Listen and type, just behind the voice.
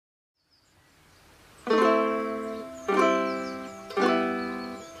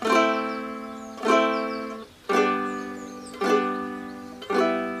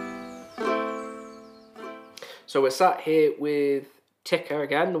So we're sat here with Ticca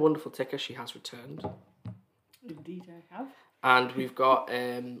again, the wonderful Ticca. She has returned. Indeed, I have. And we've got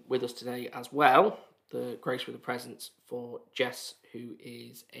with us today as well the grace with the presence for Jess, who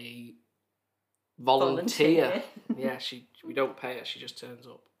is a volunteer. Yeah, we don't pay her; she just turns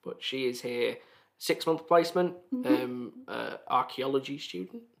up. But she is here, 6-month placement, archaeology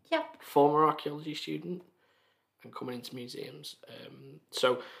student. Yep. Former archaeology student, and coming into museums.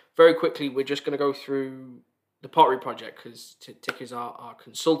 So very quickly, we're just going to go through the pottery project because Ticca is our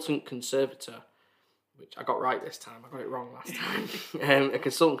consultant conservator, which I got right this time. I got it wrong last time. A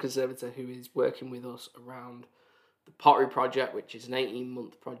consultant conservator who is working with us around the pottery project, which is an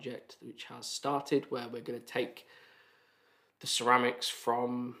 18-month project which has started, where we're going to take the ceramics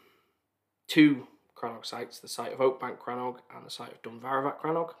from two Crannog sites, the site of Oakbank Crannog and the site of Dunvaravat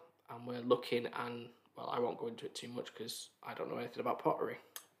Crannog, and we're looking, and well, I won't go into it too much because I don't know anything about pottery,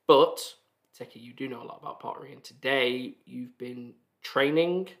 but Ticca, you do know a lot about pottery, and today you've been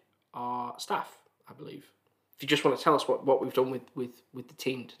training our staff, I believe. If you just want to tell us what we've done with the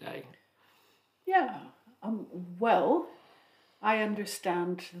team today. Yeah. Well, I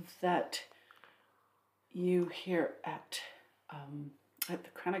understand that you here at the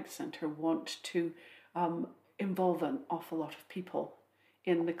Crannog Centre want to involve an awful lot of people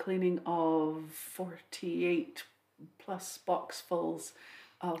in the cleaning of 48 plus boxfuls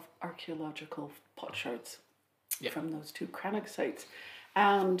of archaeological potsherds from those two Crannog sites.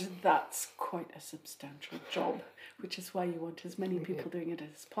 And that's quite a substantial job, which is why you want as many people doing it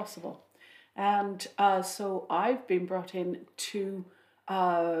as possible. And so I've been brought in to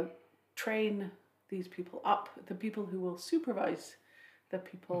train these people up, the people who will supervise the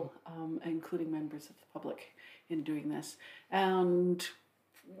people, including members of the public, in doing this, and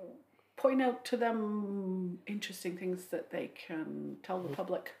point out to them interesting things that they can tell the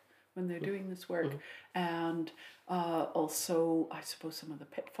public when they're doing this work, and also, I suppose, some of the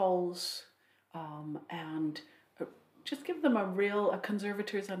pitfalls, and just give them a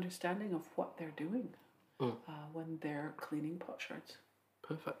conservator's understanding of what they're doing when they're cleaning potsherds.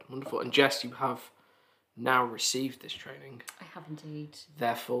 Perfect, wonderful. And Jess, you have now received this training. I have indeed.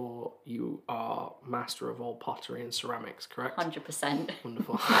 Therefore, you are master of all pottery and ceramics, correct? 100%.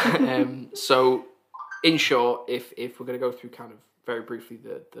 Wonderful. So, in short, if we're going to go through kind of very briefly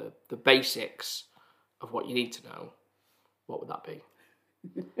the basics of what you need to know, what would that be?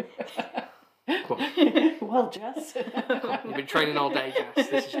 Come on. Well, Jess. You've been training all day,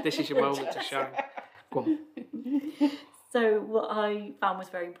 Jess. This is your moment to shine. Go on. So what I found was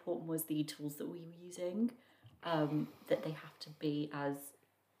very important was the tools that we were using, that they have to be as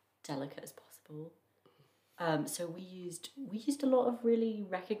delicate as possible. So we used a lot of really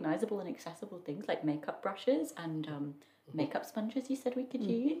recognisable and accessible things like makeup brushes and makeup sponges you said we could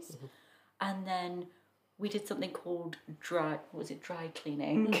use. And then we did something called dry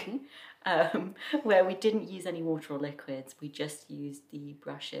cleaning, where we didn't use any water or liquids. We just used the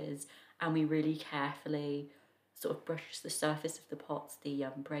brushes, and we really carefully sort of brushed the surface of the pots, the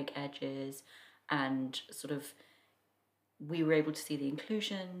break edges, and sort of we were able to see the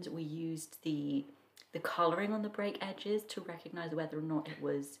inclusions. We used the colouring on the break edges to recognise whether or not it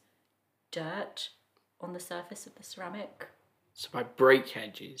was dirt on the surface of the ceramic. So by break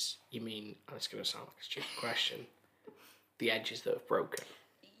edges, you mean, and it's going to sound like a stupid question, the edges that have broken?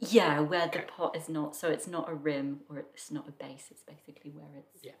 Yeah, where the pot is not, so it's not a rim or it's not a base, it's basically where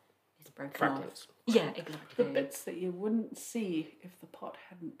it's broken fragments. off. Yeah, exactly. The bits that you wouldn't see if the pot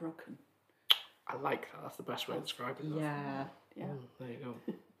hadn't broken. I like that. That's the best way to describe it. Yeah. Yeah. There you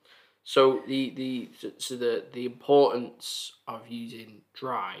go. So the importance of using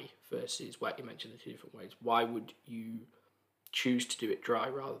dry versus wet, you mentioned the two different ways. Why would you choose to do it dry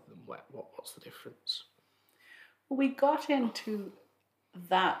rather than wet? What's the difference? Well, we got into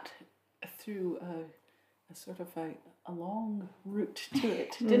that through a sort of a long route to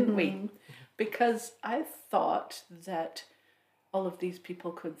it, didn't we? Because I thought that all of these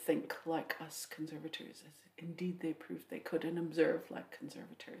people could think like us conservators, as indeed they proved they could, and observe like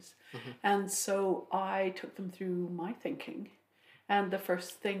conservators. And so I took them through my thinking. And the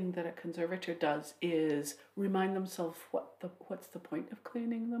first thing that a conservator does is remind themselves what's the point of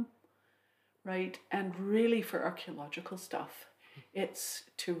cleaning them, right? And really for archaeological stuff, it's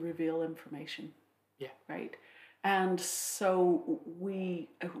to reveal information, right? And so we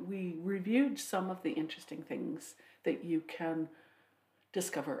reviewed some of the interesting things that you can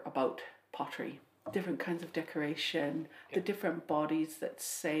discover about pottery, different kinds of decoration, the different bodies that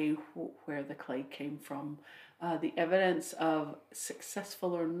say where the clay came from, the evidence of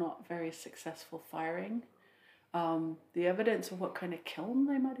successful or not very successful firing, the evidence of what kind of kiln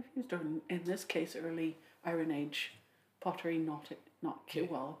they might have used, or in this case, early Iron Age pottery, not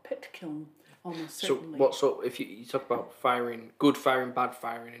well, a pit kiln, almost So certainly. what sort? If you talk about firing, good firing, bad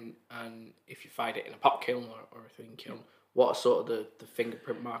firing, and if you fired it in a pot kiln or a thin kiln, what are sort of the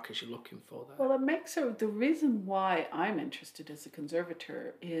fingerprint markers you're looking for there? Well, it makes the reason why I'm interested as a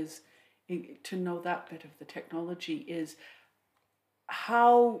conservator is to know that bit of the technology is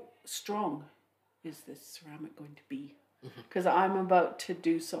how strong is this ceramic going to be? Because I'm about to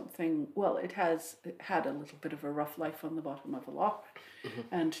do something, well, it had a little bit of a rough life on the bottom of a lock,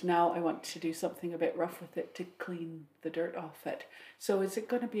 and now I want to do something a bit rough with it to clean the dirt off it. So is it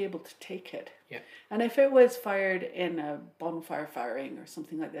going to be able to take it? Yeah. And if it was fired in a bonfire firing or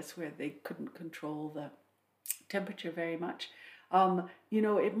something like this where they couldn't control the temperature very much,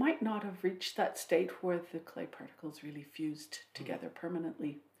 it might not have reached that state where the clay particles really fused together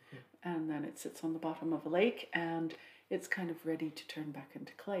permanently. And then it sits on the bottom of a lake and it's kind of ready to turn back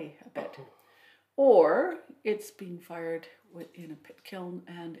into clay a bit. Or it's been fired in a pit kiln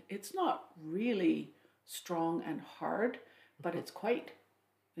and it's not really strong and hard, but it's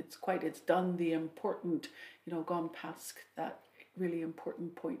done the important, gone past that really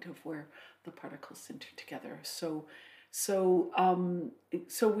important point of where the particles sinter together. So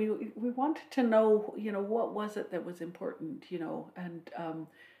we wanted to know, what was it that was important, and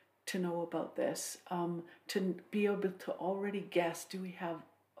to know about this, to be able to already guess, do we have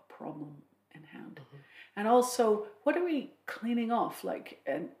a problem in hand? And also, what are we cleaning off?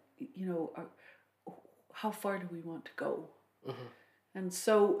 And how far do we want to go? And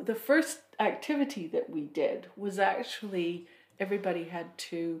so the first activity that we did was actually everybody had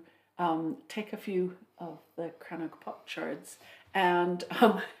to take a few of the Crannog pot shards and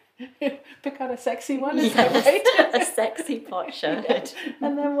pick out a sexy one, is that right? A sexy pot shard. Yeah.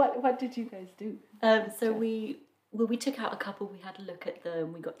 And then what did you guys do? So we took out a couple, we had a look at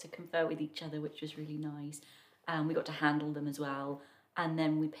them, we got to confer with each other, which was really nice. We got to handle them as well. And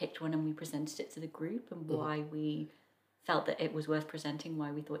then we picked one and we presented it to the group and why we felt that it was worth presenting,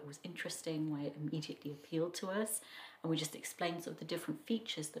 why we thought it was interesting, why it immediately appealed to us. And we just explained sort of the different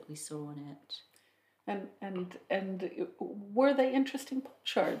features that we saw on it. And were they interesting pot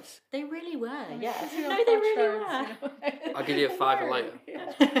shards? They really were, yeah. No, They really were. I'll give you a $5 later.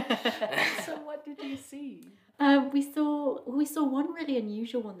 Yeah. So what did you see? We saw one really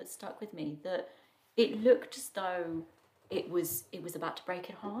unusual one that stuck with me, that it looked as though it was about to break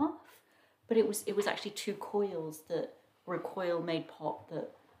in half, but it was actually two coils that were a coil made pot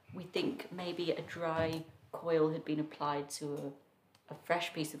that we think maybe a dry coil had been applied to a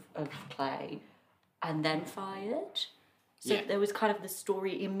fresh piece of clay and then fired. So there was kind of the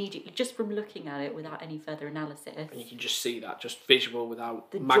story immediately, just from looking at it without any further analysis. And you can just see that, just visual without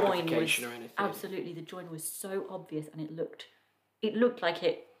The magnification join or anything. Absolutely, the join was so obvious, and it looked like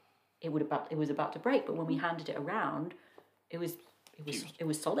it was about to break. But when we handed it around, it was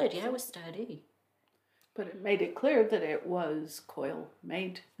solid. Yeah, it was sturdy. But it made it clear that it was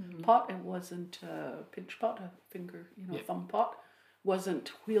coil-made pot. It wasn't a pinch pot, a finger, thumb pot.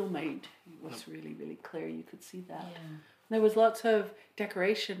 Wasn't wheel-made. It was really, really clear. You could see that. Yeah. There was lots of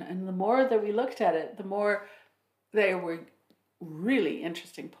decoration, and the more that we looked at it, the more there were really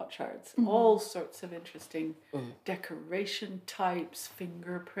interesting pot shards. All sorts of interesting decoration types,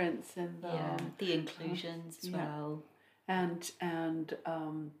 fingerprints in them. Yeah, the inclusions as well. And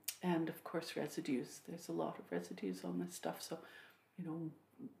of course residues. There's a lot of residues on this stuff. So,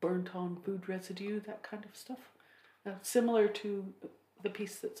 burnt on food residue, that kind of stuff. Similar to the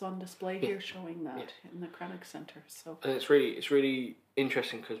piece that's on display here, showing that in the Crannog Centre. So, and it's really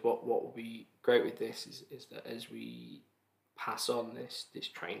interesting because what will be great with this is that as we pass on this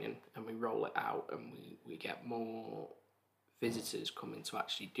training and we roll it out and we get more visitors coming to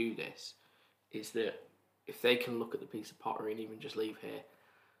actually do this, is that if they can look at the piece of pottery and even just leave here,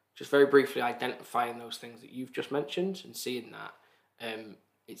 just very briefly identifying those things that you've just mentioned and seeing that,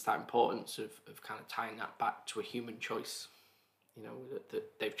 it's that importance of kind of tying that back to a human choice.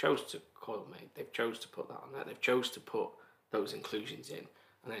 That they've chose to coil made, they've chose to put that on there, they've chose to put those inclusions in,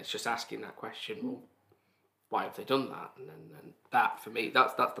 and then it's just asking that question, well, why have they done that? And then that, for me,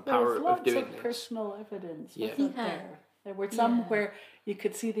 that's the power of doing this. Personal evidence, Yeah. wasn't there? There were some where you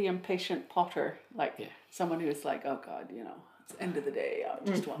could see the impatient potter, someone who's like, oh God, it's the end of the day, I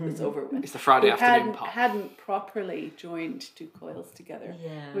just want this over with. It's the Friday afternoon pot. Hadn't properly joined two coils together.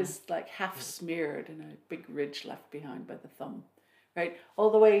 Yeah. It was like half smeared and a big ridge left behind by the thumb, right? All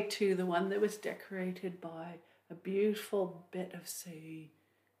the way to the one that was decorated by a beautiful bit of, say,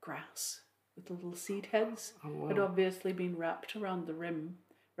 grass with little seed heads. Oh, wow. Had obviously been wrapped around the rim,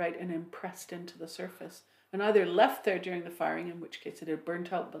 right, and impressed into the surface. And either left there during the firing, in which case it had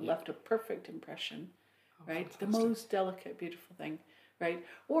burnt out, but left a perfect impression, right? The fantastic. most delicate, beautiful thing, right?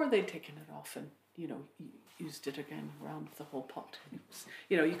 Or they'd taken it off and, used it again around the whole pot. It was,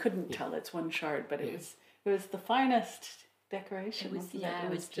 you couldn't tell it's one shard, but it was the finest decoration. It was, wasn't yeah,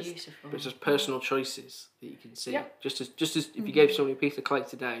 it was just beautiful. But it's just personal choices that you can see. Yep. Just as if you gave somebody a piece of clay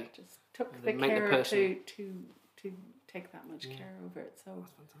today, just took and the then make the care person- to take that much care over it. So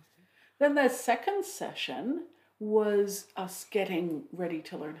that's fantastic. then the second session was us getting ready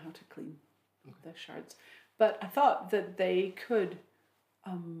to learn how to clean the shards. But I thought that they could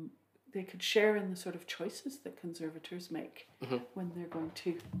share in the sort of choices that conservators make when they're going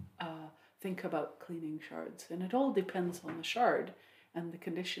to think about cleaning shards. And it all depends on the shard and the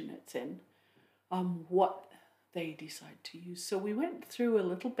condition it's in, what they decide to use. So we went through a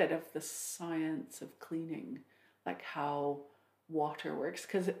little bit of the science of cleaning, like how water works,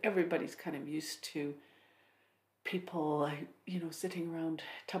 because everybody's kind of used to people, sitting around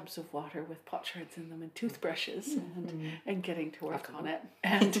tubs of water with pot shards in them and toothbrushes and getting to work on it.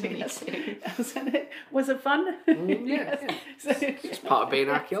 And yes, was it fun? Yeah. It's part of being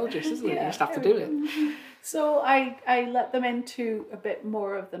an archaeologist, isn't it? You just have to do it. So I let them into a bit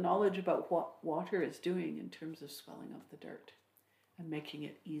more of the knowledge about what water is doing in terms of swelling of the dirt and making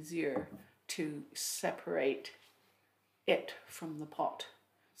it easier to separate it from the pot,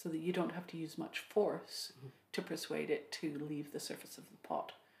 so that you don't have to use much force to persuade it to leave the surface of the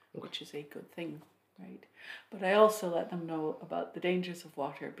pot, which is a good thing, right? But I also let them know about the dangers of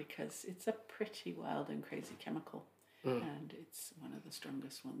water, because it's a pretty wild and crazy chemical, and it's one of the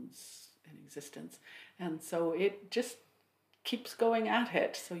strongest ones in existence. And so it just keeps going at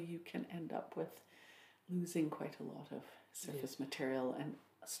it, so you can end up with losing quite a lot of surface material and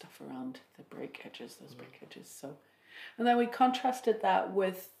stuff around the break edges, those break edges. So, and then we contrasted that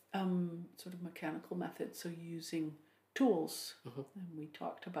with sort of mechanical methods, so using tools. And we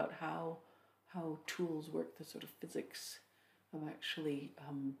talked about how tools work, the sort of physics of actually,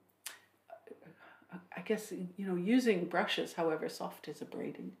 I guess, using brushes, however soft, is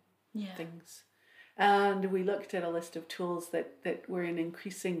abrading things. And we looked at a list of tools that were in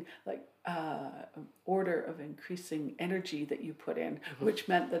increasing, order of increasing energy that you put in, which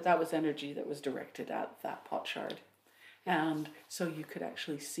meant that was energy that was directed at that pot shard. And so you could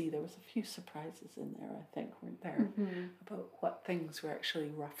actually see there was a few surprises in there, I think, weren't there, about what things were actually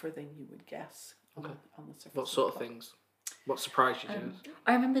rougher than you would guess on the surface. What sort of things? What surprised you, Jess?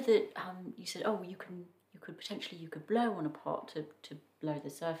 I remember that you said, you could blow on a pot to blow the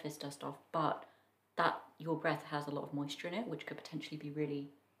surface dust off, but that your breath has a lot of moisture in it, which could potentially be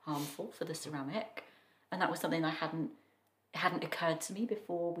really harmful for the ceramic. And that was something it hadn't occurred to me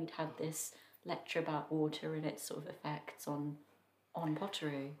before we'd had this lecture about water and its sort of effects on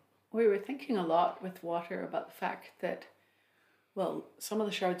pottery. We were thinking a lot with water about the fact that, well, some of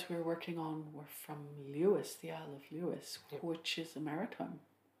the shards we were working on were from Lewis, the Isle of Lewis, which is a maritime,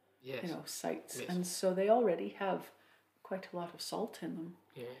 sites. Yes. And so they already have quite a lot of salt in them.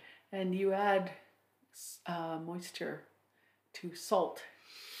 Yeah. And you add moisture to salt,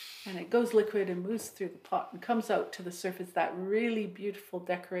 and it goes liquid and moves through the pot and comes out to the surface, that really beautiful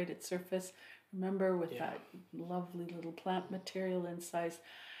decorated surface, remember, with that lovely little plant material inside,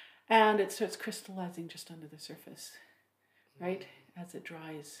 and it starts crystallizing just under the surface, right, as it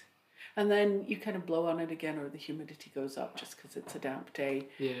dries. And then you kind of blow on it again, or the humidity goes up just because it's a damp day,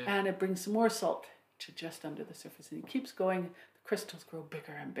 and it brings some more salt to just under the surface, and it keeps going. The crystals grow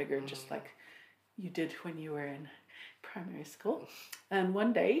bigger and bigger, just like you did when you were in primary school. And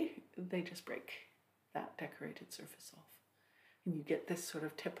one day they just break that decorated surface off, and you get this sort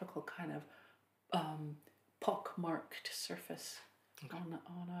of typical kind of pock-marked surface on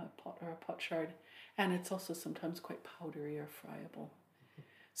a pot or a pot shard, and it's also sometimes quite powdery or friable.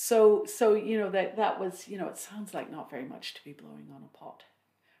 So that was, it sounds like not very much to be blowing on a pot,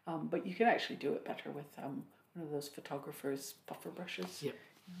 but you can actually do it better with one of those photographers' puffer brushes,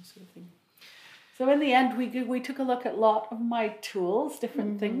 sort of thing. So in the end, we took a look at a lot of my tools,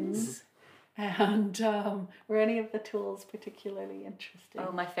 different things. And were any of the tools particularly interesting?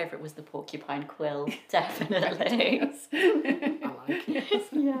 Oh, my favourite was the porcupine quill, definitely. I like it.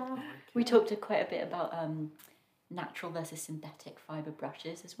 Yeah. We talked quite a bit about natural versus synthetic fibre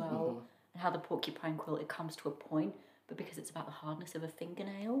brushes as well, and how the porcupine quill, it comes to a point, but because it's about the hardness of a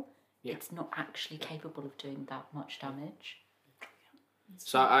fingernail, it's not actually capable of doing that much damage.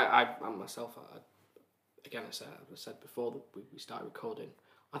 So I myself, again, I said before that we started recording,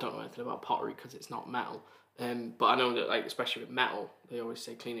 I don't know anything about pottery because it's not metal. But I know that, like, especially with metal, they always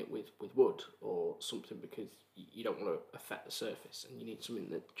say clean it with wood or something, because you don't want to affect the surface, and you need something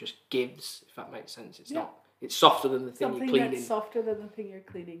that just gives, if that makes sense. It's not. It's softer than the thing you're cleaning. Something that's softer than the thing you're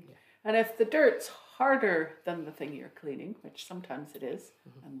cleaning. And if the dirt's harder than the thing you're cleaning, which sometimes it is,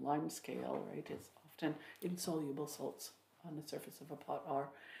 and lime scale, right, is often insoluble salts on the surface of a pot are,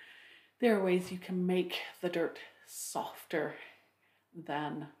 there are ways you can make the dirt softer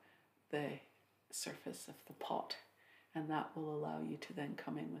than the surface of the pot, and that will allow you to then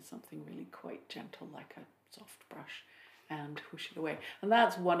come in with something really quite gentle like a soft brush and whoosh it away. And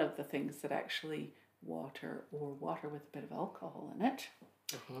that's one of the things that actually water with a bit of alcohol in it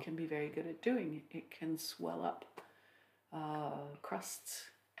can be very good at doing. It can swell up crusts,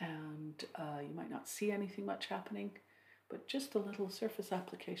 and you might not see anything much happening, but just a little surface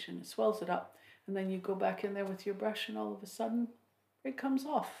application, it swells it up, and then you go back in there with your brush and all of a sudden it comes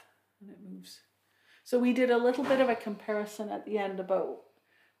off and it moves. So we did a little bit of a comparison at the end about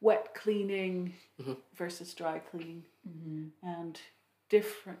wet cleaning versus dry cleaning, and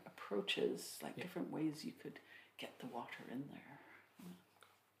different approaches, like different ways you could get the water in there.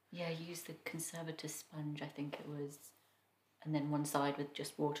 Yeah, I used the conservator sponge, I think it was, and then one side with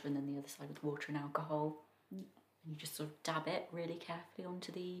just water and then the other side with water and alcohol. And you just sort of dab it really carefully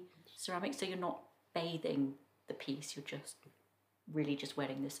onto the ceramic, so you're not bathing the piece, you're just really just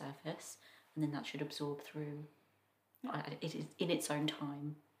wetting the surface, and then that should absorb through. It is in its own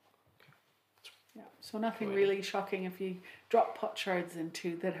time. Yeah, so nothing really shocking if you drop pot shards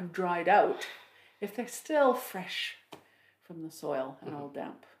into that have dried out. If they're still fresh from the soil and all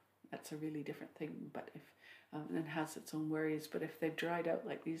damp, that's a really different thing. But if and it has its own worries. But if they've dried out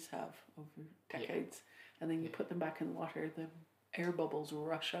like these have over decades, and then you put them back in the water, the air bubbles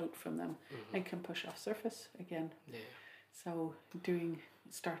rush out from them and can push off surface again. Yeah. So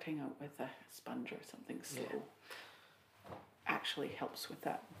starting out with a sponge or something slow actually helps with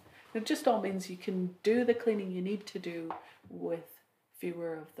that. It just all means you can do the cleaning you need to do with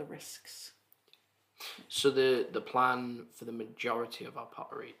fewer of the risks. So the plan for the majority of our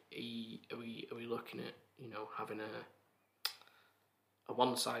pottery, are we looking at, having a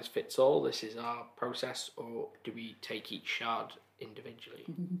one size fits all? This is our process, or do we take each shard individually?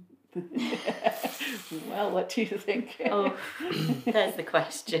 Well, what do you think? Oh, there's the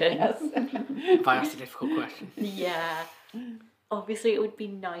question. Yes. Have I asked a difficult question? Yeah. Obviously, it would be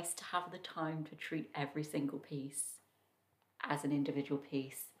nice to have the time to treat every single piece as an individual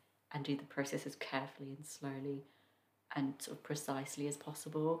piece and do the process as carefully and slowly and sort of precisely as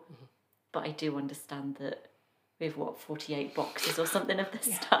possible. But I do understand that we have, 48 boxes or something of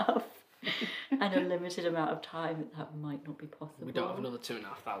this stuff and a limited amount of time that might not be possible. We don't have another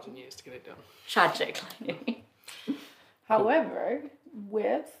 2,500 years to get it done. Tragically. However,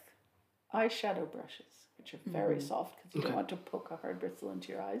 with eyeshadow brushes, which are very soft because you don't want to poke a hard bristle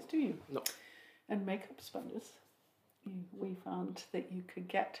into your eyes, do you? No. And makeup sponges, we found that you could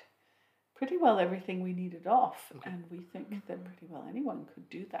get pretty well everything we needed off, and we think that pretty well anyone could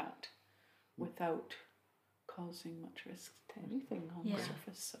do that without causing much risk to anything on the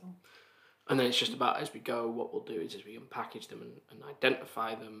surface. So, and then it's just about, as we go, what we'll do is as we unpackage them and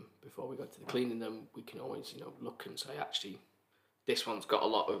identify them before we go to the cleaning them, we can always look and say, actually, this one's got a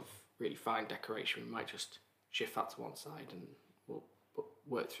lot of really fine decoration. We might just shift that to one side and we'll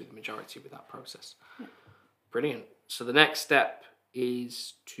work through the majority with that process. Brilliant. So the next step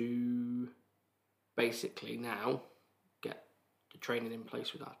is to basically now get the training in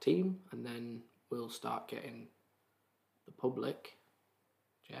place with our team, and then we'll start getting the public,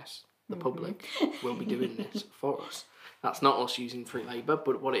 Jess, the public will be doing this for us. That's not us using free labour,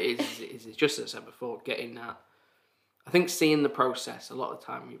 but what it is just as I said before, getting that. I think seeing the process, a lot of the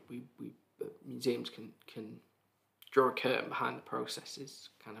time we museums can draw a curtain behind the processes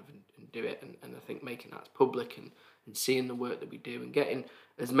kind of and do it, and I think making that public and seeing the work that we do and getting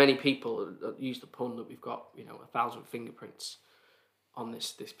as many people, use the pun that we've got 1,000 fingerprints on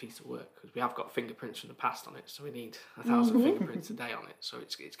this piece of work, because we have got fingerprints from the past on it, so we need 1,000 fingerprints a day on it. So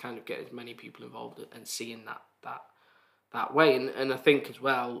it's kind of getting as many people involved and seeing that way, and I think as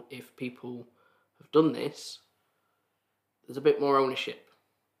well, if people have done this, there's a bit more ownership.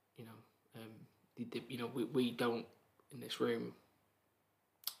 We don't, in this room,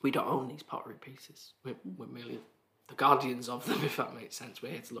 we don't own these pottery pieces. We're merely the guardians of them, if that makes sense.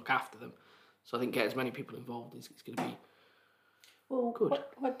 We're here to look after them. So I think get as many people involved is going to be good.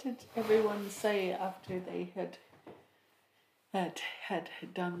 What did everyone say after they had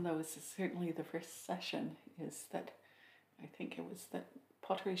done those? Certainly the first session is that I think it was that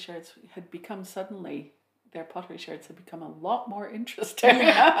pottery shards had become suddenly, their pottery shards had become a lot more interesting.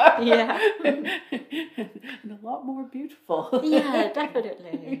 Yeah. And a lot more beautiful. Yeah,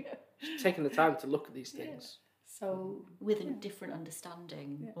 definitely. Taking the time to look at these things. So with a different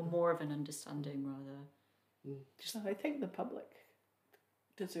understanding, or more of an understanding rather. So I think the public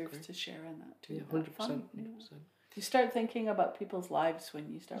deserves to share in that too. Yeah, That 100%. fun, 100%. yeah. You start thinking about people's lives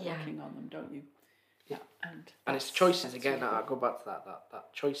when you start Yeah. working on them, don't you? Yeah. And it's choices that's again. really I go back to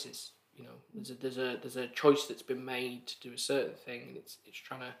that choices. You know, there's a choice that's been made to do a certain thing, and it's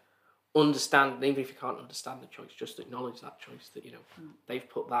trying to understand. And even if you can't understand the choice, just acknowledge that choice. That they've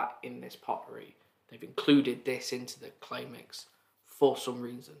put that in this pottery. They've included this into the clay mix for some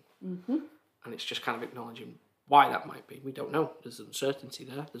reason, and it's just kind of acknowledging why that might be. We don't know. There's uncertainty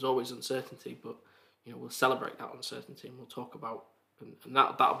there. There's always uncertainty, but we'll celebrate that uncertainty and we'll talk about, and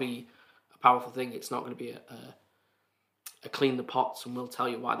that'll be a powerful thing. It's not going to be a clean the pots and we'll tell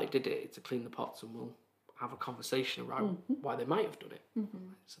you why they did it. It's a clean the pots and we'll have a conversation around why they might have done it.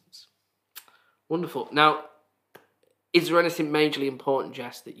 Makes sense. Wonderful. Now, is there anything majorly important,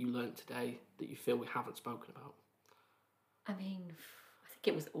 Jess, that you learned today that you feel we haven't spoken about? I mean, I think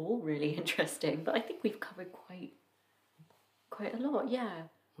it was all really interesting, but I think we've covered quite a lot, yeah.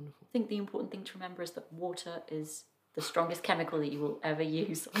 Wonderful. I think the important thing to remember is that water is the strongest chemical that you will ever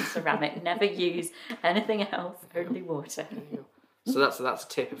use on ceramic. Never use anything else, only water. There you go. So that's a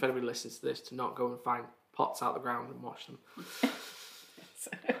tip, if anybody listens to this, to not go and find pots out of the ground and wash them.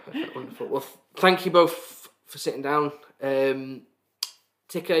 Wonderful. Well, thank you both for sitting down. Ticca,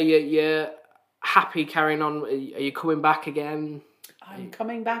 you're happy carrying on? Are you coming back again? I'm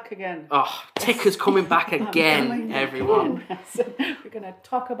coming back again. Oh, Ticca's coming back again, everyone. So we're going to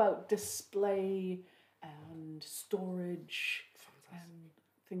talk about display and storage and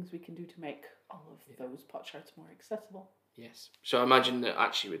things we can do to make all of those pot shards more accessible. Yes. So I imagine that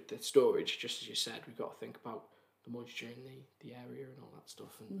actually with the storage, just as you said, we've got to think about the moisture in the area and all that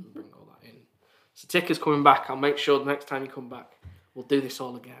stuff and bring all that in. So Ticca's coming back. I'll make sure the next time you come back, we'll do this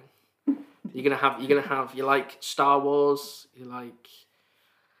all again. You're gonna have you like Star Wars, you like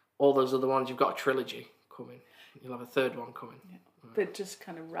all those other ones. You've got a trilogy coming. You'll have a third one coming. Yeah. That just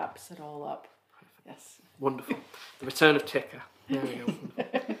kind of wraps it all up. Yes. Wonderful. The return of Ticca. There we go.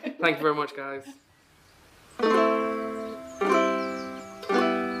 Thank you very much, guys.